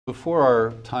Before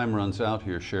our time runs out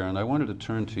here, Sharon, I wanted to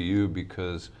turn to you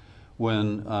because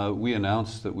when we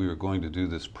announced that we were going to do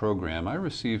this program, I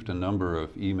received a number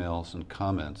of emails and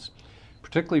comments,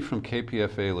 particularly from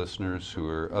KPFA listeners who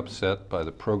are upset by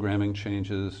the programming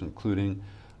changes, including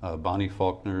Bonnie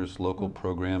Faulkner's local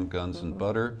program, Guns and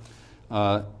Butter,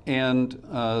 and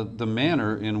the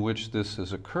manner in which this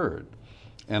has occurred.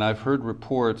 And I've heard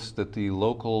reports that the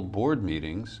local board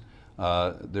meetings,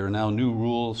 there are now new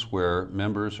rules where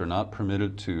members are not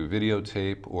permitted to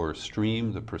videotape or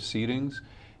stream the proceedings,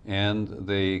 and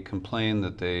they complain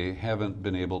that they haven't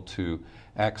been able to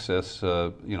access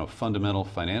fundamental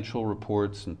financial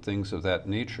reports and things of that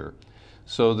nature.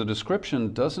 So the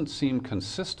description doesn't seem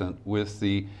consistent with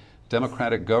the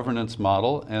democratic governance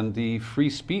model and the free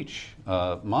speech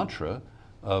mantra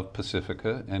of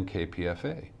Pacifica and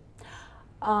KPFA.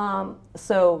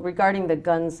 So regarding the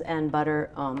Guns and Butter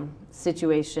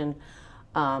situation,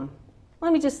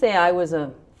 let me just say I was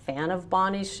a fan of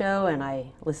Bonnie's show and I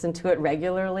listened to it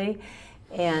regularly.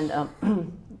 And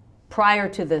prior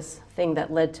to this thing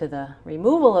that led to the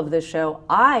removal of the show,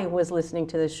 I was listening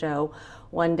to the show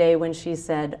one day when she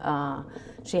said,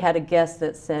 she had a guest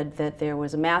that said that there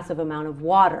was a massive amount of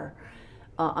water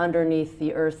underneath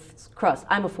the Earth's crust.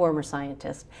 I'm a former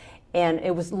scientist. And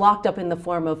it was locked up in the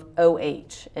form of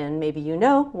OH. And maybe you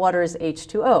know, water is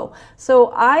H2O.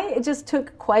 So I just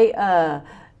took quite a,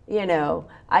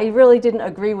 I really didn't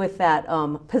agree with that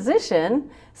position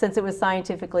since it was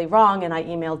scientifically wrong. And I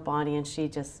emailed Bonnie and she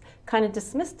just kind of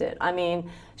dismissed it. I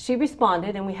mean, she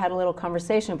responded and we had a little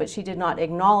conversation, but she did not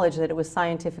acknowledge that it was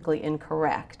scientifically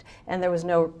incorrect. And there was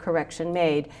no correction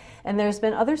made. And there's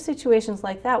been other situations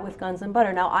like that with Guns and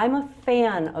Butter. Now, I'm a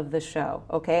fan of the show,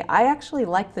 okay? I actually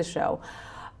like the show.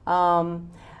 So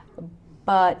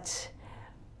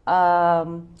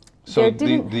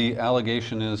the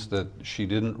allegation is that she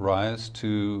didn't rise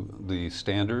to the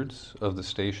standards of the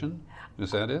station?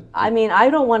 Is that it? I mean, I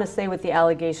don't want to say what the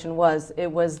allegation was.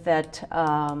 It was that,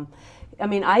 I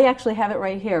actually have it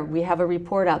right here. We have a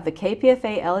report out. The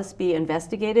KPFA LSB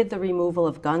investigated the removal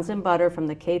of Guns and Butter from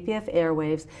the KPF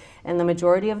airwaves, and the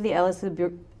majority of the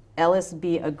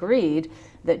LSB agreed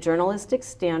that journalistic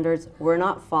standards were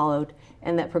not followed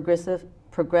and that progressive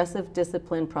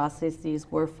discipline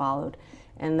processes were followed,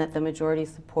 and that the majority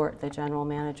support the general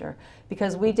manager.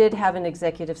 Because we did have an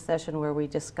executive session where we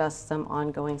discussed some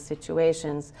ongoing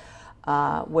situations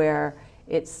where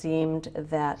it seemed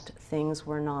that things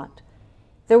were not,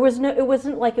 it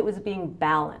wasn't like it was being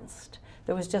balanced.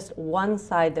 There was just one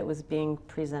side that was being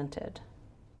presented.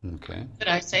 Okay. Could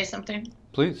I say something?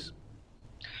 Please.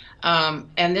 And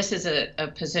this is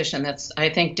a position that's, I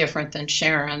think, different than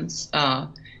Sharon's.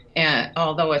 And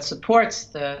although it supports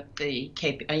the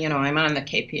KP, I'm on the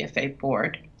KPFA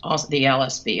board, also the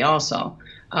LSB also,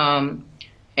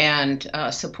 and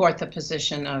support the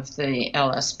position of the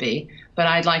LSB. But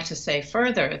I'd like to say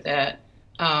further that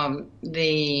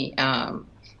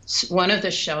one of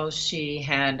the shows she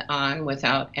had on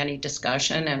without any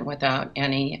discussion and without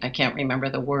any, I can't remember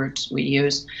the words we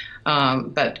used,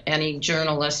 but any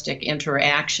journalistic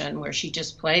interaction where she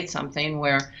just played something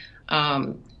where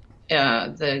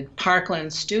the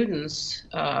Parkland students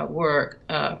were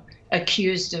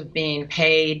accused of being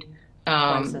paid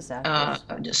Soros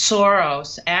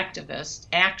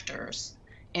actors,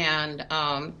 and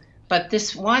but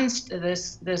this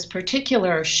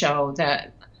particular show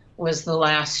that was the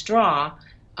last straw,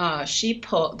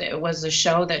 it was a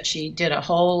show that she did a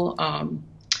whole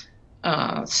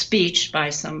speech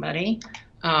by somebody.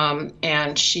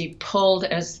 And she pulled,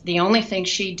 the only thing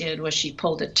she did was she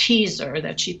pulled a teaser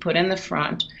that she put in the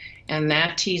front, and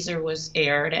that teaser was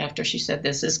aired after she said,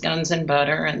 "This is Guns and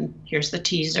Butter, and here's the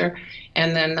teaser,"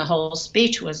 and then the whole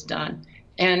speech was done.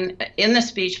 And in the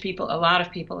speech, a lot of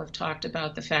people have talked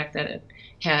about the fact that it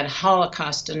had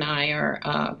Holocaust denier,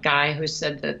 a guy who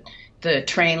said that the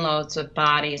trainloads of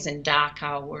bodies in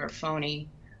Dachau were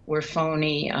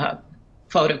phony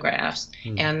photographs,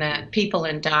 and that people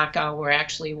in Dachau were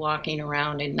actually walking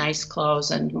around in nice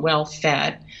clothes and well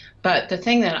fed. But the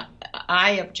thing that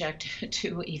I objected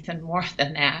to even more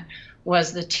than that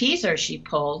was the teaser she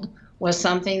pulled was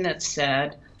something that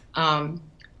said,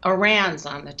 Iran's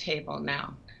on the table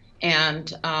now. And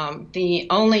the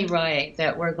only way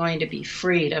that we're going to be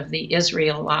freed of the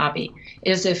Israel lobby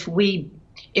is if we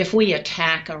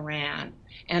attack Iran.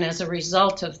 And as a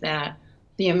result of that,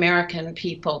 the American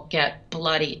people get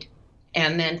bloodied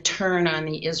and then turn on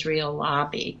the Israel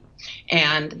lobby.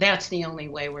 And that's the only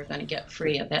way we're going to get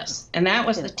free of this. And that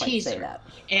was the teaser.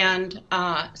 And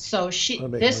so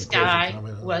this guy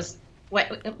was,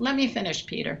 let me finish,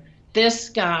 Peter. This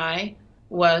guy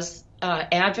was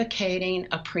advocating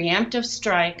a preemptive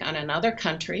strike on another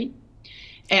country,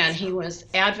 and he was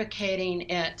advocating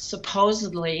it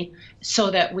supposedly so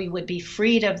that we would be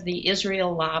freed of the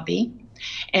Israel lobby,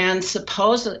 and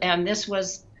this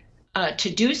was to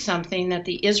do something that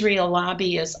the Israel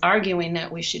lobby is arguing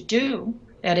that we should do,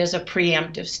 that is a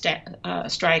preemptive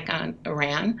strike on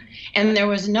Iran. And there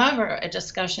was never a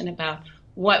discussion about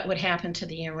what would happen to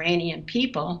the Iranian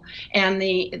people. And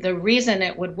the reason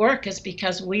it would work is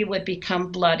because we would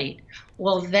become bloodied.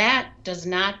 Well, that does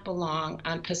not belong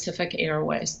on Pacific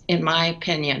Airways, in my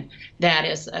opinion. That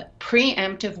is a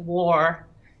preemptive war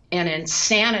and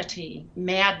insanity,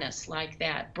 madness like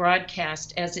that,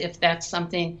 broadcast as if that's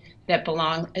something that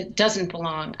doesn't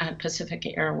belong on Pacific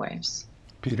Airwaves.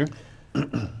 Peter?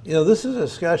 You know, this is a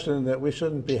discussion that we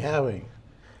shouldn't be having,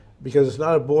 because it's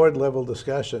not a board level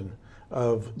discussion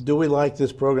of do we like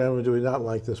this program or do we not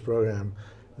like this program.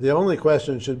 The only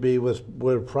question should be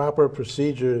were proper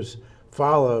procedures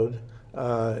followed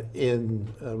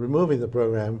in removing the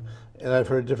program, and I've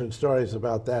heard different stories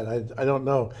about that. I don't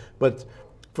know, but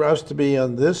for us to be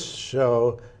on this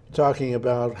show talking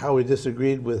about how we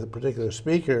disagreed with a particular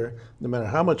speaker, no matter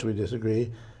how much we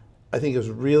disagree, I think is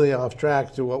really off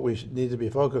track to what we need to be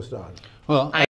focused on. Well,